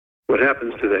What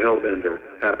happens to the Hellbender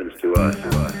happens to us.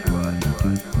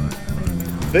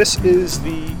 This is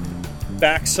the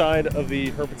backside of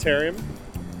the Herpetarium,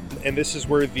 and this is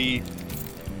where the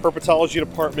Herpetology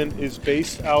department is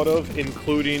based out of,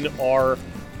 including our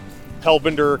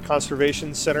Hellbender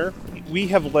Conservation Center. We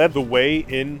have led the way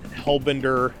in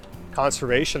Hellbender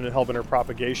conservation and Hellbender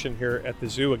propagation here at the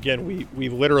zoo. Again, we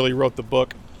literally wrote the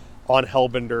book on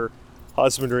Hellbender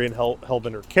husbandry and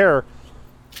Hellbender care.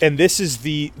 And this is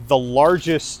the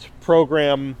largest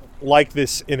program like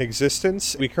this in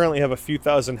existence. We currently have a few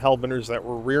thousand Hellbenders that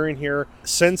we're rearing here.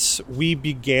 Since we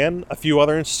began, a few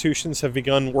other institutions have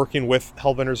begun working with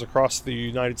Hellbenders across the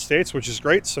United States, which is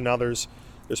great. So now there's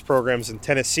programs in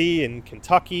Tennessee and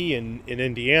Kentucky and in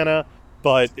Indiana,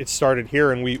 but it started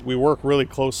here, and we work really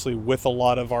closely with a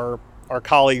lot of our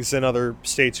colleagues in other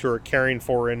states who are caring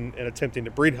for and attempting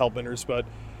to breed Hellbenders, but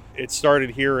it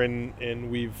started here,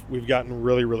 and we've gotten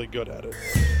really, really good at it.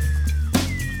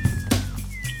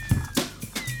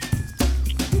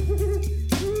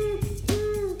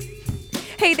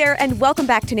 Hey there, and welcome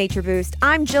back to Nature Boost.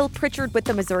 I'm Jill Pritchard with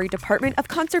the Missouri Department of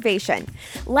Conservation.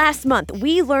 Last month,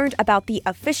 we learned about the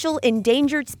official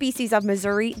endangered species of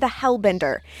Missouri, the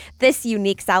Hellbender. This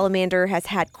unique salamander has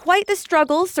had quite the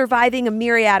struggle surviving a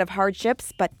myriad of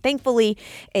hardships, but thankfully,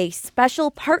 a special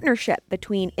partnership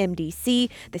between MDC,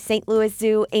 the St. Louis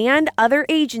Zoo, and other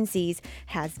agencies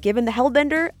has given the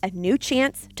Hellbender a new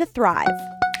chance to thrive.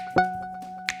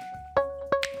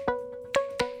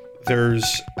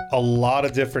 There's a lot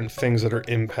of different things that are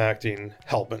impacting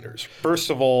Hellbenders. First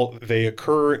of all, they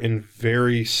occur in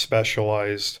very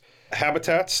specialized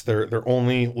habitats. They're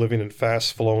only living in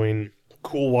fast-flowing,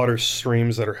 cool water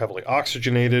streams that are heavily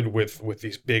oxygenated with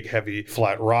these big, heavy,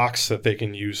 flat rocks that they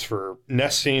can use for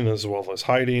nesting as well as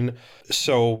hiding.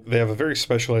 So they have a very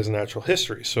specialized natural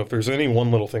history. So if there's any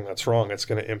one little thing that's wrong, it's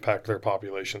going to impact their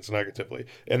populations negatively.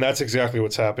 And that's exactly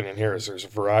what's happening here. Is there's a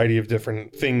variety of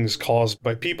different things caused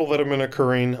by people that have been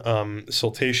occurring,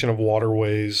 siltation of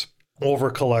waterways,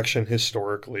 over-collection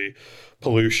historically,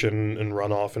 pollution and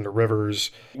runoff into rivers.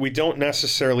 We don't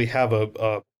necessarily have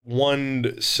a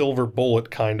one silver bullet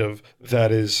kind of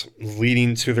that is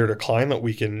leading to their decline that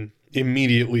we can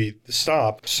immediately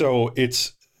stop. So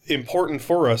it's important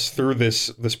for us through this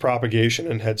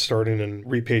propagation and head starting and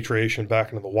repatriation back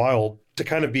into the wild to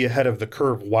kind of be ahead of the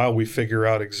curve while we figure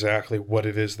out exactly what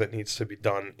it is that needs to be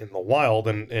done in the wild.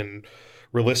 And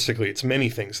realistically, it's many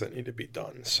things that need to be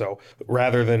done. So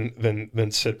rather than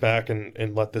sit back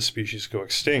and let this species go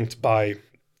extinct, by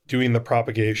doing the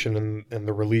propagation and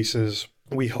the releases,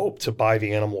 we hope to buy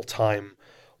the animal time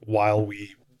while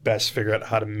we best figure out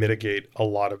how to mitigate a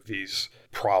lot of these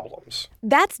problems.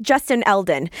 That's Justin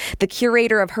Elden, the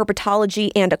curator of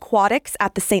herpetology and aquatics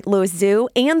at the St. Louis Zoo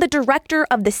and the director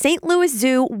of the St. Louis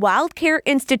Zoo WildCare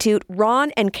Institute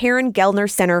Ron and Karen Goellner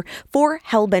Center for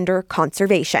Hellbender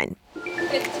Conservation.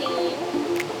 97.5.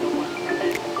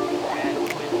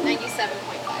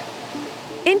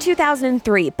 In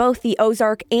 2003, both the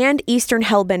Ozark and eastern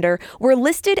Hellbender were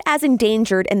listed as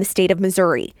endangered in the state of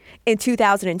Missouri. In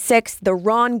 2006, the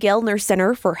Ron Goellner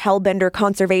Center for Hellbender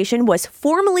Conservation was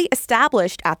formally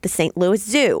established at the St. Louis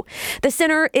Zoo. The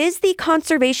center is the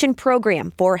conservation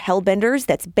program for Hellbenders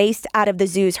that's based out of the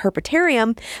zoo's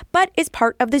Herpetarium, but is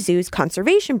part of the zoo's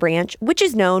conservation branch, which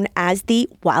is known as the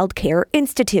WildCare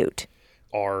Institute.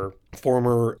 Our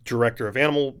former director of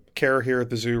animal care here at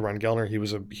the zoo, Ron Goellner, he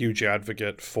was a huge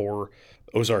advocate for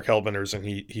Ozark Hellbenders, and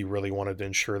he really wanted to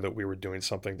ensure that we were doing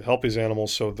something to help these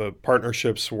animals. So the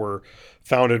partnerships were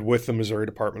founded with the Missouri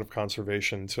Department of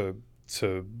Conservation to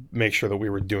make sure that we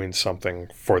were doing something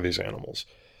for these animals.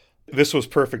 This was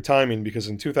perfect timing because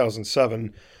in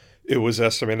 2007, it was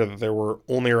estimated that there were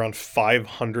only around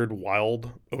 500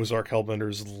 wild Ozark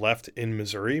Hellbenders left in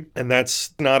Missouri. And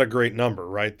that's not a great number,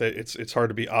 right? It's hard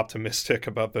to be optimistic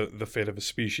about the fate of a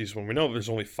species when we know there's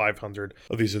only 500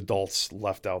 of these adults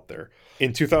left out there.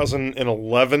 In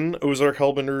 2011, Ozark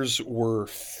Hellbenders were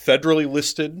federally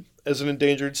listed as an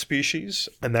endangered species.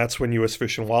 And that's when U.S.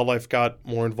 Fish and Wildlife got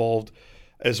more involved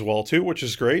as well too, which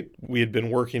is great. We had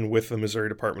been working with the Missouri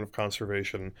Department of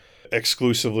Conservation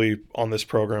exclusively on this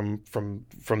program from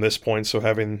this point. So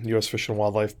having U.S. Fish and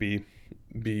Wildlife be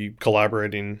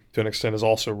collaborating to an extent is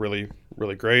also really,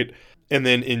 really great. And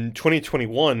then in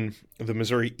 2021, the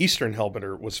Missouri Eastern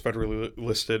Hellbender was federally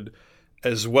listed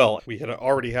as well. We had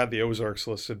already had the Ozarks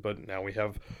listed, but now we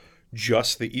have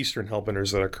just the eastern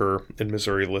Hellbenders that occur in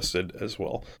Missouri listed as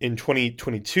well. In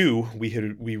 2022,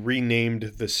 we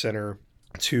renamed the center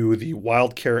to the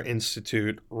WildCare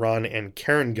Institute Ron and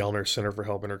Karen Goellner Center for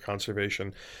Hellbender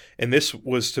Conservation. And this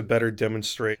was to better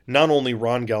demonstrate not only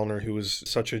Ron Goellner, who was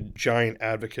such a giant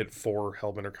advocate for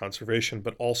Hellbender conservation,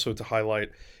 but also to highlight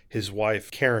his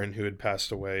wife, Karen, who had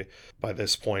passed away by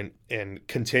this point and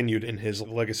continued in his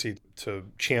legacy to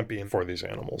champion for these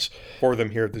animals, for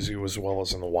them here at the zoo as well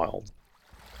as in the wild.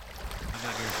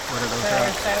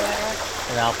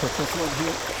 And I'll put this one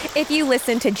here. If you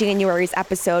listened to January's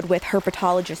episode with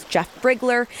herpetologist Jeff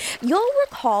Brigler, you'll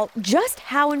recall just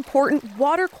how important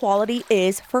water quality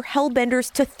is for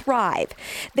hellbenders to thrive.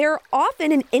 They're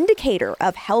often an indicator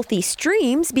of healthy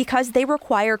streams because they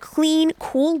require clean,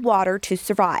 cool water to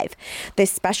survive.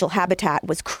 This special habitat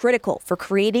was critical for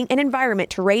creating an environment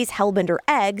to raise hellbender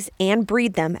eggs and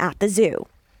breed them at the zoo.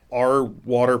 Our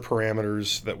water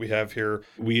parameters that we have here,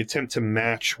 we attempt to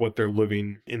match what they're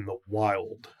living in the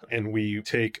wild. And we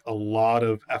take a lot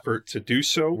of effort to do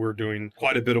so. We're doing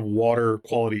quite a bit of water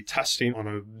quality testing on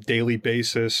a daily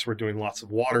basis. We're doing lots of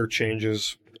water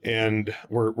changes. And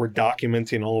we're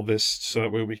documenting all of this so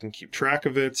that way we can keep track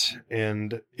of it.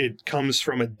 And it comes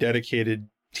from a dedicated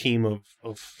team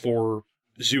of 4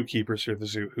 zookeepers here at the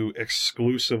zoo who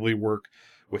exclusively work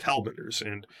with hellbenders.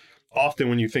 And often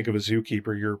when you think of a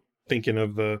zookeeper, you're thinking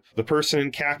of the person in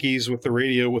khakis with the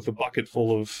radio with a bucket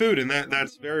full of food. And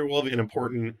that's very well an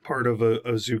important part of a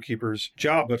zookeeper's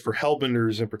job. But for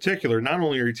hellbenders in particular, not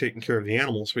only are you taking care of the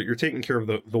animals, but you're taking care of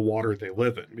the water they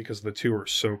live in, because the two are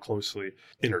so closely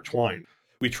intertwined.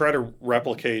 We try to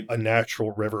replicate a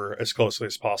natural river as closely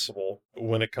as possible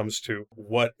when it comes to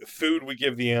what food we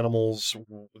give the animals,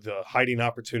 the hiding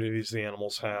opportunities the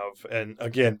animals have. And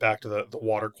again, back to the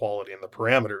water quality and the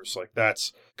parameters, like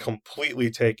that's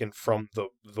completely taken from the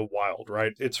wild,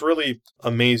 right? It's really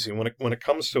amazing when it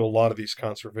comes to a lot of these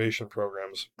conservation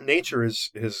programs. Nature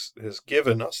has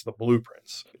given us the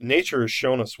blueprints. Nature has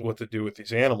shown us what to do with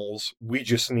these animals. We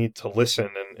just need to listen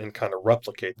and kind of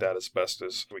replicate that as best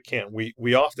as we can.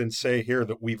 We often say here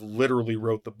that we literally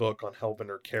wrote the book on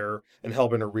hellbender care and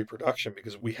hellbender reproduction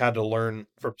because we had to learn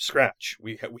from scratch.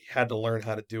 We had to learn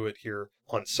how to do it here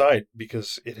on site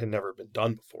because it had never been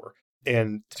done before.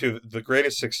 And to the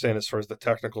greatest extent, as far as the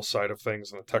technical side of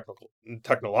things and the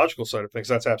technological side of things,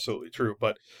 that's absolutely true.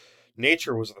 But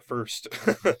nature was the first,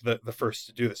 the first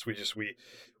to do this. We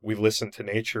listened to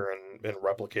nature and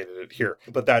replicated it here.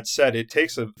 But that said, it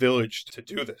takes a village to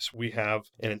do this. We have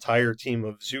an entire team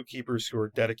of zookeepers who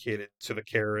are dedicated to the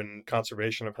care and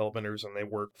conservation of hellbenders, and they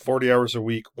work 40 hours a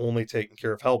week only taking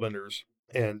care of hellbenders.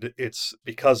 And it's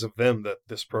because of them that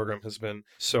this program has been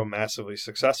so massively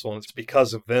successful. And it's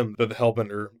because of them that the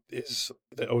hellbender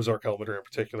the Ozark hellbender in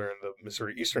particular, and the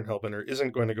Missouri Eastern hellbender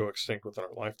isn't going to go extinct within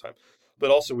our lifetime. But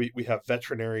also we have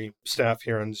veterinary staff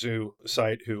here on zoo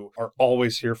site who are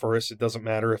always here for us. It doesn't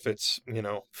matter if it's,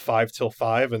 5 till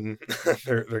 5 and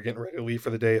they're getting ready to leave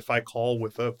for the day. If I call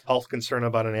with a health concern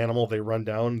about an animal, they run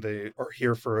down. They are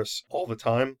here for us all the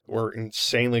time. We're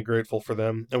insanely grateful for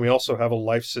them. And we also have a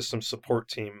life system support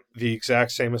team, the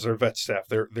exact same as our vet staff.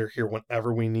 They're here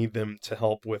whenever we need them to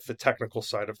help with the technical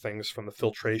side of things, from the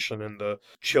filtration and the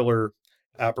chiller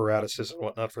apparatuses and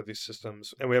whatnot for these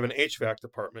systems. And we have an HVAC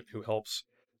department who helps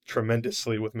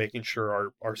tremendously with making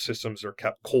sure our systems are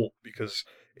kept cold, because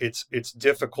it's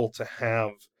difficult to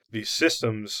have these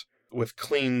systems with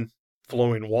clean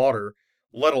flowing water,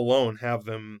 let alone have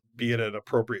them be at an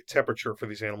appropriate temperature for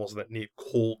these animals that need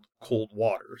cold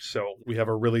water. So we have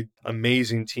a really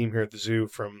amazing team here at the zoo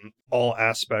from all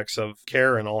aspects of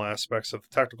care and all aspects of the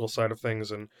technical side of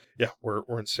things. And yeah, we're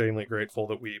insanely grateful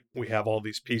that we have all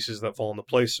these pieces that fall into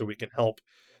place so we can help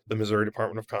the Missouri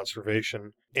Department of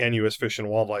Conservation and U.S. Fish and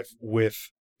Wildlife with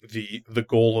the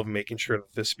goal of making sure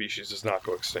that this species does not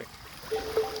go extinct.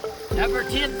 Number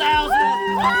 10,000!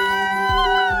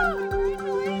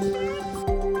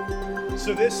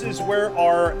 So this is where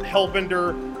our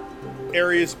hellbender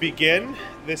areas begin.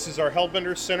 This is our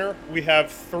hellbender center. We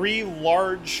have 3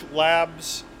 large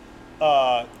labs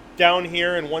down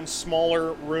here and 1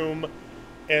 smaller room,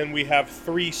 and we have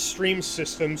 3 stream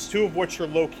systems, 2 of which are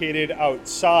located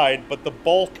outside, but the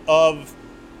bulk of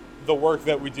the work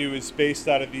that we do is based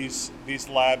out of these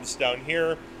labs down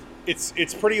here.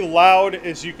 It's pretty loud,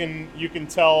 as you can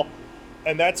tell,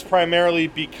 and that's primarily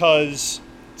because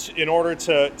in order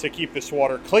to keep this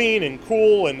water clean and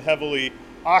cool and heavily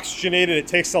oxygenated, it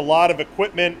takes a lot of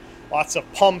equipment, lots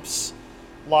of pumps,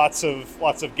 lots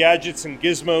of gadgets and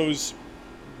gizmos.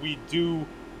 We do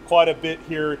quite a bit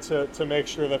here to make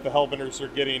sure that the hellbenders are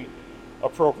getting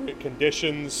appropriate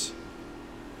conditions.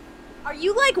 Are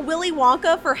you like Willy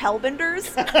Wonka for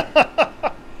hellbenders?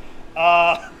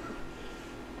 I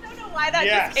don't know why that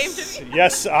That yes, just came to me.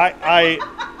 yes, I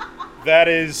that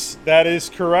is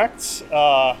correct,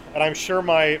 and I'm sure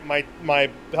my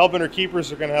Hellbender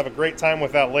keepers are going to have a great time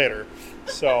with that later.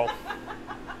 So,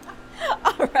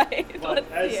 All right, let's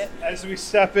see it. as we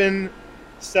step in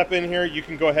here, you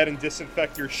can go ahead and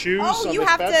disinfect your shoes. Oh, on you this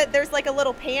have bed. to. There's like a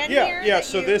little pan Yeah, here. yeah.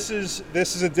 So this is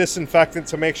a disinfectant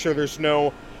to make sure there's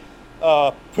no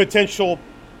potential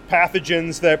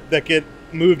pathogens that get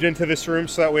moved into this room.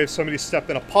 So that way, if somebody stepped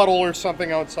in a puddle or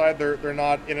something outside, they're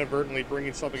not inadvertently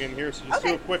bringing something in here. So just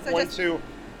do a quick 1-2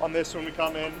 on this when we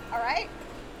come in. All right.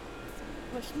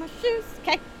 Push my shoes.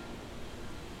 Okay.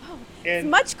 Oh, it's And-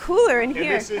 much cooler in And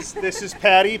here. this is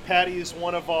Patty. Patty is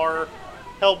one of our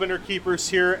Hellbender keepers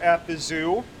here at the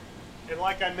zoo. And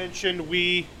like I mentioned,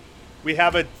 we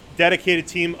have a dedicated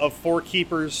team of 4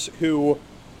 keepers who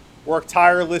work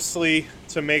tirelessly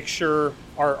to make sure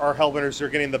our Hellbenders are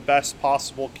getting the best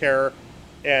possible care,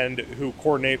 and who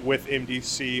coordinate with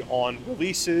MDC on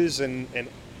releases and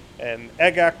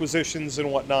egg acquisitions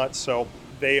and whatnot. So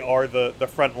they are the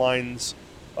front lines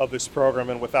of this program,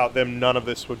 and without them, none of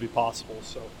this would be possible.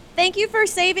 So Thank you for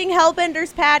saving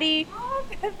Hellbenders, Patty. Oh,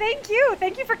 thank you.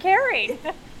 Thank you for caring.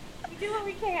 We do what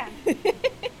we can.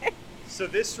 So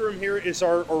this room here is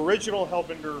our original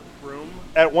Hellbender room.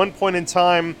 At one point in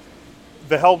time,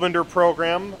 the Hellbender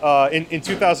program, in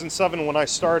 2007 when I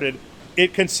started,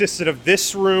 it consisted of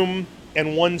this room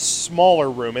and one smaller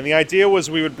room. And the idea was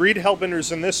we would breed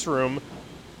Hellbenders in this room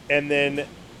and then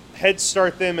head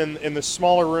start them in the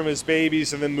smaller room as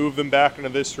babies and then move them back into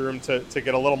this room to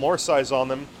get a little more size on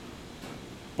them.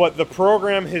 But the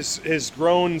program has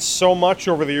grown so much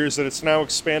over the years that it's now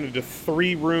expanded to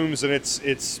 3 rooms, and it's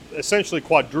essentially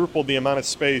quadrupled the amount of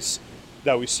space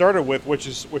that we started with, which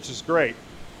is great.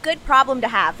 Good problem to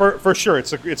have. For sure,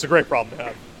 it's a great problem to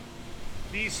have.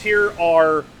 These here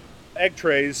are egg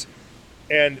trays,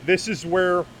 and this is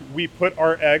where we put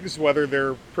our eggs, whether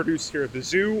they're produced here at the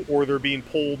zoo or they're being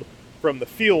pulled from the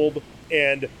field.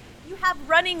 And You have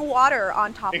running water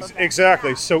on top of it.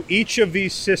 exactly. Yeah. So each of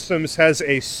these systems has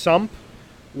a sump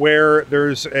where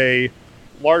there's a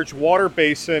large water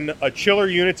basin, a chiller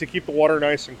unit to keep the water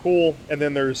nice and cool, and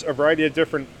then there's a variety of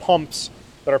different pumps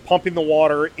that are pumping the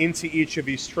water into each of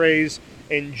these trays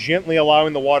and gently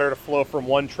allowing the water to flow from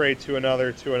one tray to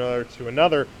another, to another, to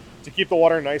another, to keep the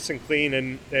water nice and clean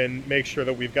and make sure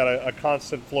that we've got a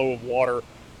constant flow of water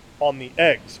on the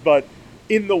eggs. But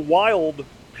in the wild,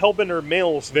 Hellbender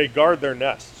males, they guard their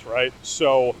nests, right?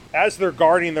 So as they're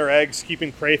guarding their eggs,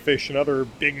 keeping crayfish and other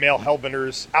big male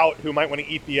Hellbenders out who might want to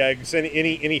eat the eggs, and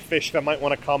any fish that might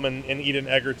want to come and eat an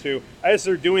egg or two, as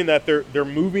they're doing that, they're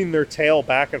moving their tail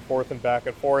back and forth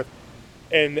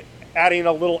and adding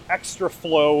a little extra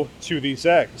flow to these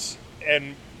eggs.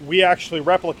 And we actually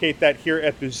replicate that here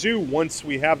at the zoo. Once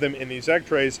we have them in these egg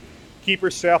trays,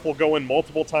 keeper staff will go in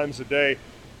multiple times a day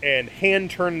and hand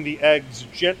turn the eggs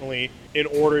gently in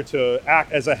order to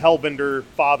act as a Hellbender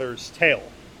father's tail.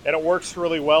 And it works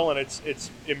really well, and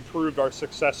it's improved our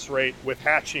success rate with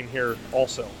hatching here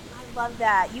also. I love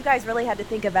that. You guys really had to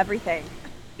think of everything.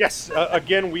 Yes,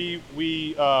 again, we've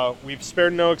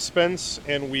spared no expense,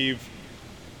 and we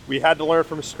had to learn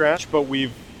from scratch, but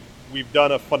we've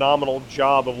done a phenomenal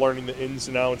job of learning the ins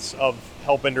and outs of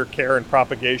Hellbender care and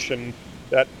propagation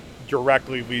that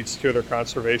directly leads to their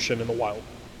conservation in the wild.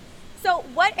 So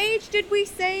what age did we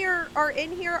say are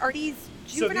in here? Are these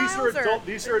juveniles? So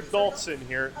these are adults in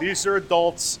here. Okay. These are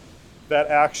adults that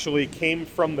actually came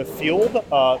from the field.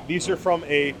 These are from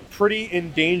a pretty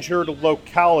endangered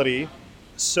locality.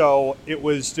 So it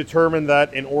was determined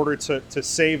that in order to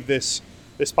save this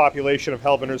population of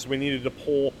Hellbenders, we needed to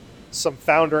pull some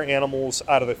founder animals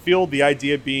out of the field. The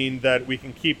idea being that we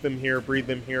can keep them here, breed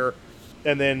them here,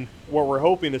 and then what we're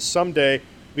hoping is someday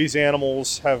these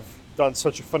animals have done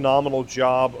such a phenomenal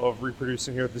job of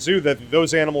reproducing here at the zoo that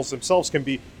those animals themselves can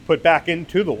be put back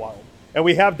into the wild. And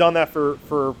we have done that for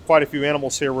quite a few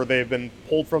animals here where they've been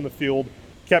pulled from the field,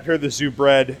 kept here at the zoo,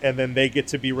 bred, and then they get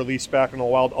to be released back in the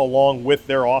wild along with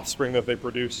their offspring that they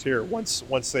produced here once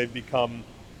they've become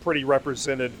pretty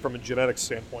represented from a genetic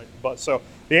standpoint. But so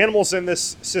the animals in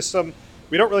this system,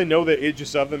 we don't really know the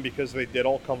ages of them because they did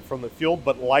all come from the field,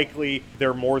 but likely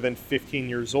they're more than 15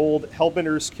 years old.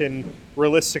 Hellbenders can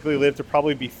realistically live to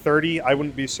probably be 30. I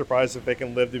wouldn't be surprised if they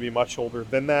can live to be much older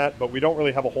than that, but we don't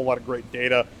really have a whole lot of great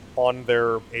data on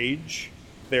their age.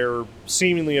 They're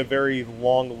seemingly a very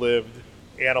long-lived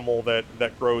animal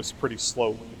that grows pretty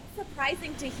slowly.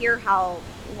 Surprising to hear how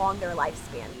long their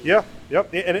lifespan is. Yeah,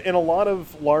 yep. And a lot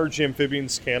of large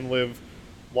amphibians can live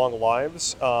long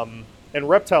lives. And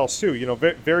reptiles too,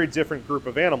 very different group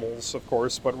of animals, of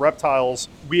course, but reptiles,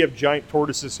 we have giant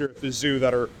tortoises here at the zoo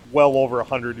that are well over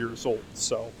 100 years old.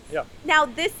 So, yeah. Now,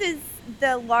 this is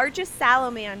the largest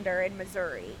salamander in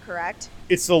Missouri, correct?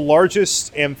 It's the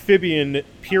largest amphibian,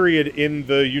 period, in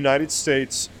the United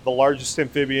States, the largest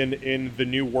amphibian in the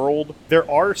New World. There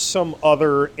are some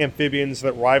other amphibians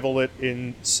that rival it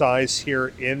in size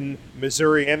here in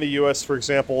Missouri and the U.S. For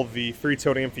example, the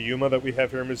three-toed amphiuma that we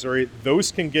have here in Missouri,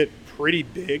 those can get pretty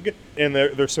big, and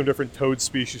there's some different toad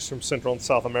species from Central and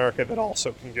South America that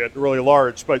also can get really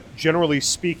large. But generally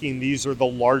speaking, these are the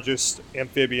largest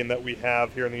amphibian that we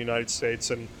have here in the United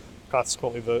States and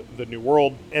consequently the New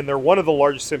World. And they're one of the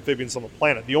largest amphibians on the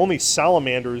planet. The only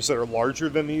salamanders that are larger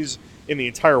than these in the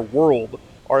entire world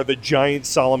are the giant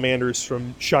salamanders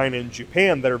from China and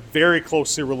Japan that are very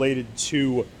closely related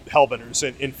to hellbenders.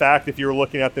 And in fact, if you were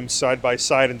looking at them side by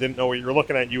side and didn't know what you were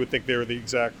looking at, you would think they were the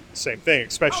exact same thing.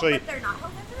 Especially, but they're not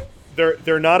hellbenders?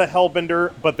 They're not a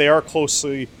hellbender, but they are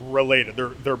closely related.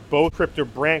 They're both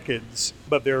cryptobranchids,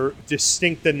 but they're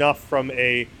distinct enough from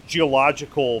a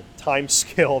geological time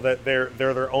scale that they're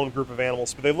their own group of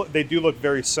animals. But they do look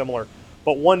very similar.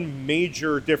 But one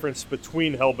major difference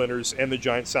between hellbenders and the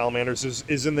giant salamanders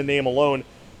is in the name alone.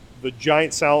 The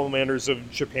giant salamanders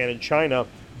of Japan and China,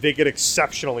 they get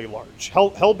exceptionally large.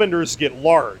 Hellbenders get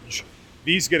large.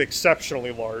 These get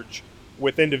exceptionally large,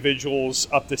 with individuals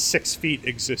up to 6 feet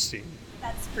existing.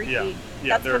 That's freaky. Yeah,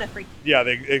 that's kind of freaky. Yeah,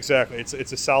 exactly. It's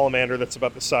a salamander that's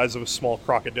about the size of a small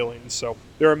crocodilian. So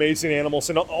they're amazing animals,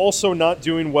 and also not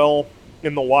doing well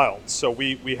in the wild. So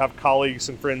we have colleagues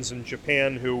and friends in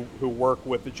Japan who work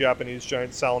with the Japanese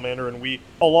giant salamander, and we,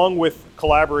 along with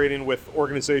collaborating with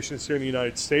organizations here in the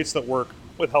United States that work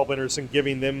with hellbenders and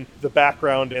giving them the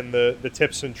background and the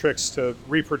tips and tricks to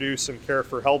reproduce and care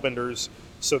for hellbenders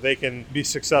so they can be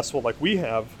successful like we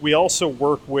have. We also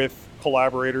work with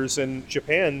collaborators in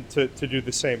Japan to do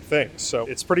the same thing. So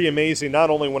it's pretty amazing, not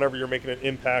only whenever you're making an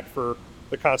impact for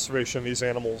the conservation of these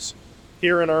animals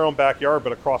here in our own backyard,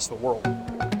 but across the world.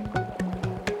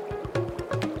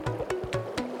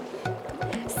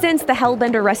 Since the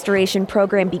Hellbender Restoration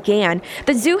Program began,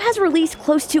 the zoo has released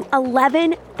close to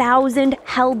 11,000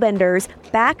 hellbenders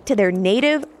back to their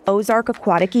native Ozark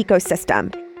aquatic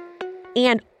ecosystem.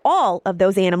 And all of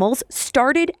those animals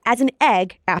started as an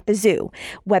egg at the zoo.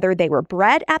 Whether they were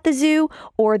bred at the zoo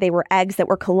or they were eggs that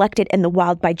were collected in the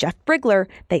wild by Jeff Brigler,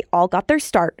 they all got their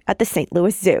start at the St.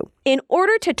 Louis Zoo. In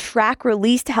order to track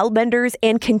released hellbenders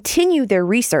and continue their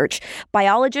research,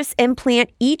 biologists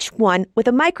implant each one with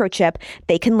a microchip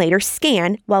they can later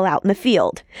scan while out in the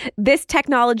field. This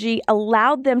technology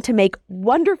allowed them to make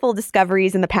wonderful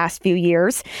discoveries in the past few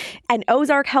years. An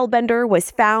Ozark hellbender was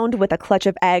found with a clutch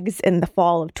of eggs in the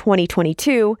fall of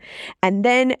 2022, and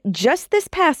then just this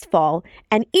past fall,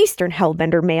 an eastern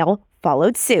hellbender male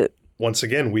followed suit. Once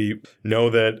again, we know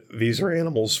that these are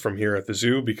animals from here at the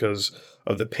zoo because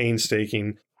of the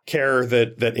painstaking care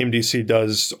that MDC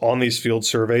does on these field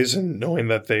surveys, and knowing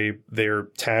that they're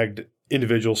tagged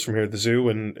individuals from here at the zoo,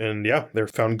 and yeah, they're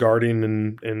found guarding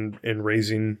and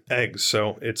raising eggs.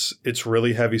 So it's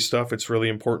really heavy stuff. It's really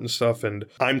important stuff. And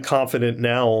I'm confident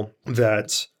now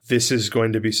that this is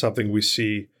going to be something we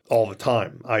see all the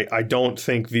time. I don't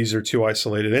think these are two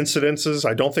isolated incidences.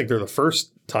 I don't think they're the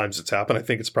first times it's happened. I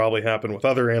think it's probably happened with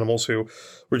other animals who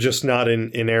were just not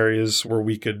in areas where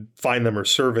we could find them or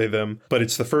survey them. But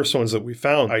it's the first ones that we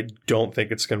found. I don't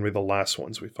think it's going to be the last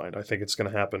ones we find. I think it's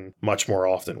going to happen much more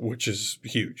often, which is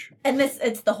huge. And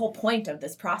it's the whole point of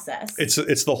this process.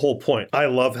 It's the whole point. I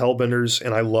love hellbenders,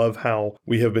 and I love how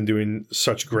we have been doing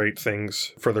such great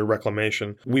things for their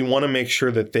reclamation. We want to make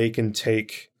sure that they can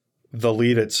take the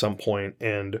lead at some point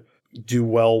and do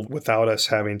well without us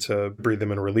having to breed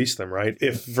them and release them, right?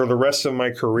 If for the rest of my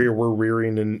career we're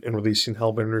rearing and releasing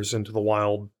hellbenders into the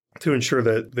wild to ensure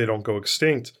that they don't go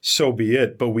extinct, so be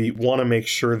it. But we want to make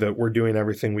sure that we're doing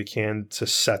everything we can to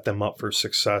set them up for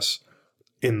success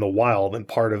in the wild. And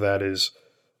part of that is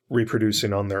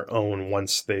reproducing on their own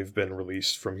once they've been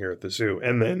released from here at the zoo.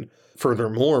 And then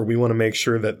furthermore, we want to make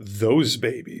sure that those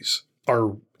babies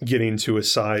are getting to a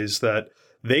size that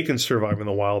they can survive in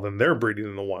the wild, and they're breeding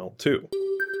in the wild too.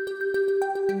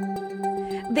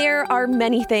 There are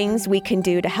many things we can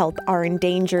do to help our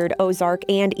endangered Ozark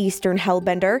and eastern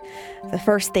hellbender. The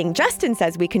first thing Justin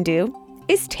says we can do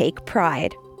is take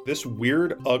pride. This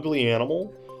weird, ugly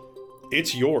animal,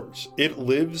 it's yours. It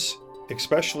lives,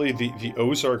 especially the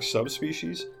Ozark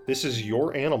subspecies. This is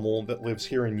your animal that lives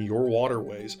here in your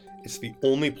waterways. It's the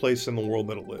only place in the world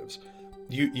that it lives.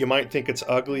 You might think it's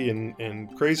ugly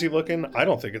and crazy looking. I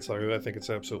don't think it's ugly. I think it's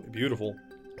absolutely beautiful.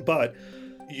 But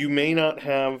You may not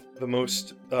have the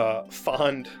most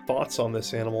fond thoughts on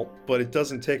this animal, but it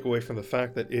doesn't take away from the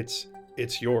fact that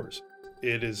it's yours.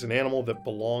 It is an animal that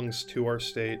belongs to our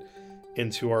state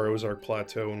and to our Ozark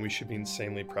Plateau, and we should be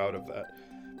insanely proud of that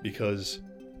because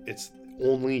it's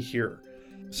only here.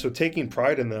 So taking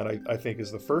pride in that, I think,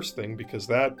 is the first thing, because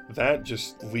that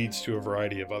just leads to a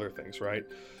variety of other things, right?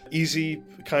 Easy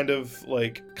kind of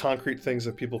like concrete things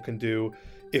that people can do.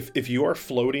 If you are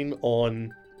floating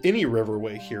on any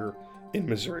riverway here in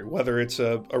Missouri, whether it's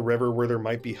a river where there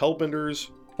might be hellbenders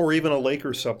or even a lake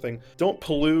or something, don't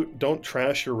pollute, don't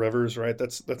trash your rivers, right?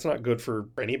 That's not good for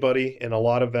anybody, and a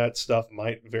lot of that stuff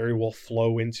might very well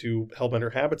flow into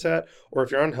hellbender habitat, or if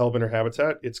you're on hellbender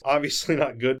habitat, it's obviously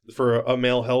not good for a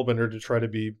male hellbender to try to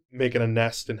be making a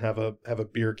nest and have a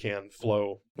beer can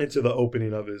flow into the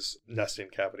opening of his nesting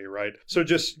cavity, right? So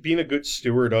just being a good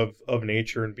steward of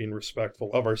nature and being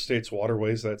respectful of our state's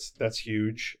waterways, that's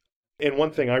huge. And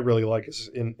one thing I really like is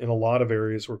in a lot of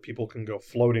areas where people can go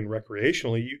floating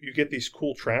recreationally, you get these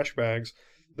cool trash bags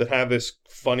that have this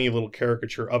funny little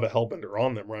caricature of a hellbender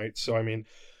on them, right? So, I mean,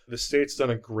 the state's done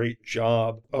a great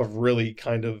job of really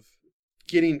kind of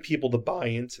getting people to buy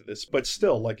into this. But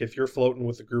still, like, if you're floating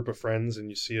with a group of friends and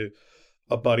you see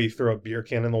a buddy throw a beer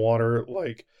can in the water,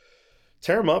 like,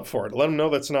 tear them up for it. Let them know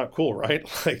that's not cool, right?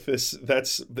 Like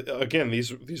again,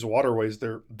 these waterways,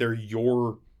 they're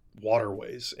your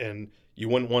waterways, and you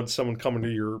wouldn't want someone coming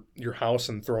to your house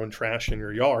and throwing trash in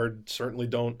your yard. Certainly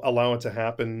don't allow it to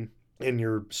happen in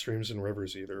your streams and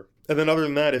rivers either. And then other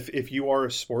than that, if you are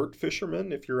a sport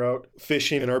fisherman, if you're out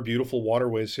fishing in our beautiful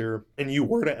waterways here and you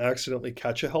were to accidentally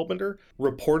catch a hellbender,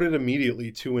 report it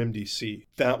immediately to MDC.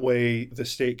 That way the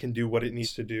state can do what it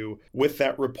needs to do. With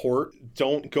that report,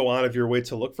 don't go out of your way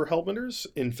to look for hellbenders.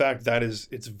 In fact,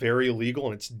 it's very illegal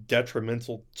and it's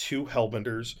detrimental to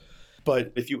hellbenders.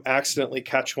 But if you accidentally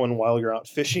catch one while you're out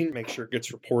fishing, make sure it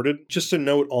gets reported. Just a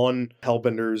note on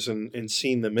hellbenders and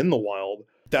seeing them in the wild,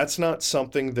 that's not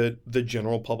something that the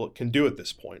general public can do at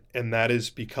this point. And that is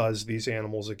because these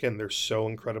animals, again, they're so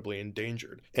incredibly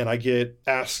endangered. And I get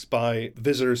asked by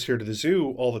visitors here to the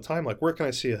zoo all the time, like, where can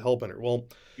I see a hellbender? Well,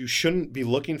 you shouldn't be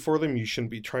looking for them. You shouldn't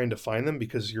be trying to find them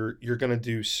because you're going to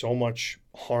do so much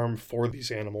harm for these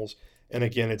animals. And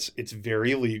again, it's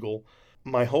very illegal.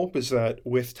 My hope is that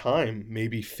with time,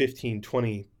 maybe 15,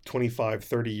 20, 25,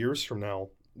 30 years from now,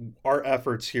 our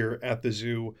efforts here at the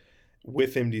zoo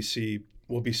with MDC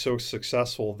will be so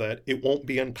successful that it won't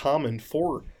be uncommon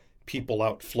for people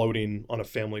out floating on a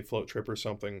family float trip or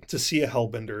something to see a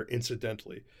hellbender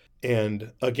incidentally.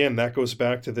 And again, that goes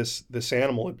back to this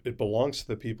animal. It belongs to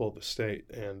the people of the state.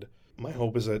 And my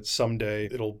hope is that someday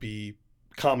it'll be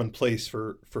commonplace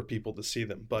for people to see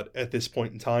them. But at this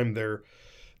point in time, they're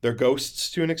ghosts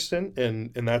to an extent,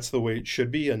 and that's the way it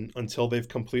should be. And until they've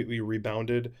completely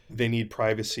rebounded, they need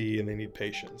privacy and they need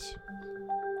patience.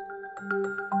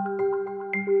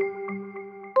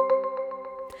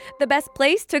 The best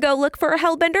place to go look for a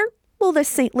hellbender? Well, the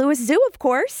St. Louis Zoo, of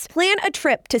course. Plan a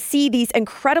trip to see these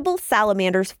incredible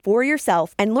salamanders for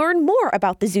yourself and learn more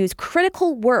about the zoo's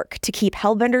critical work to keep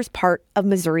hellbenders part of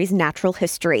Missouri's natural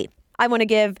history. I want to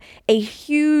give a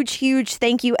huge, huge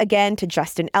thank you again to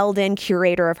Justin Elden,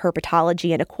 Curator of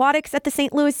Herpetology and Aquatics at the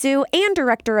St. Louis Zoo and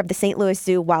Director of the St. Louis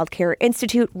Zoo WildCare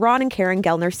Institute, Ron and Karen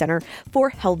Goellner Center for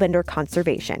Hellbender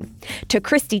Conservation. To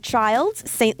Christy Childs,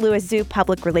 St. Louis Zoo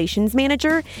Public Relations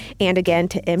Manager, and again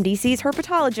to MDC's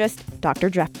herpetologist, Dr.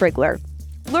 Jeff Brigler.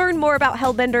 Learn more about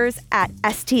hellbenders at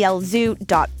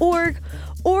stlzoo.org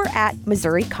or at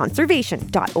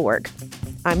missouriconservation.org.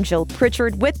 I'm Jill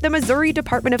Pritchard with the Missouri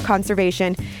Department of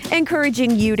Conservation,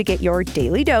 encouraging you to get your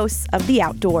daily dose of the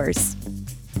outdoors.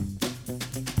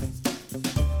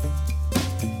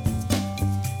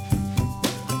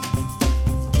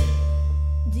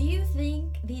 Do you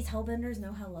think these hellbenders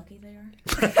know how lucky they are?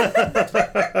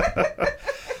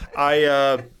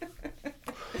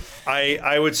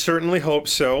 I would certainly hope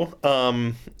so.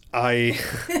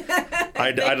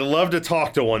 I'd love to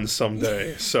talk to one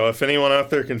someday. So if anyone out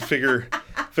there can figure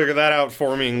that out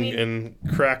for me and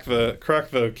crack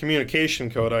the communication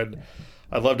code,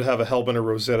 I'd love to have a hellbender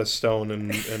Rosetta Stone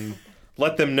and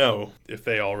let them know if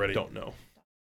they already don't know.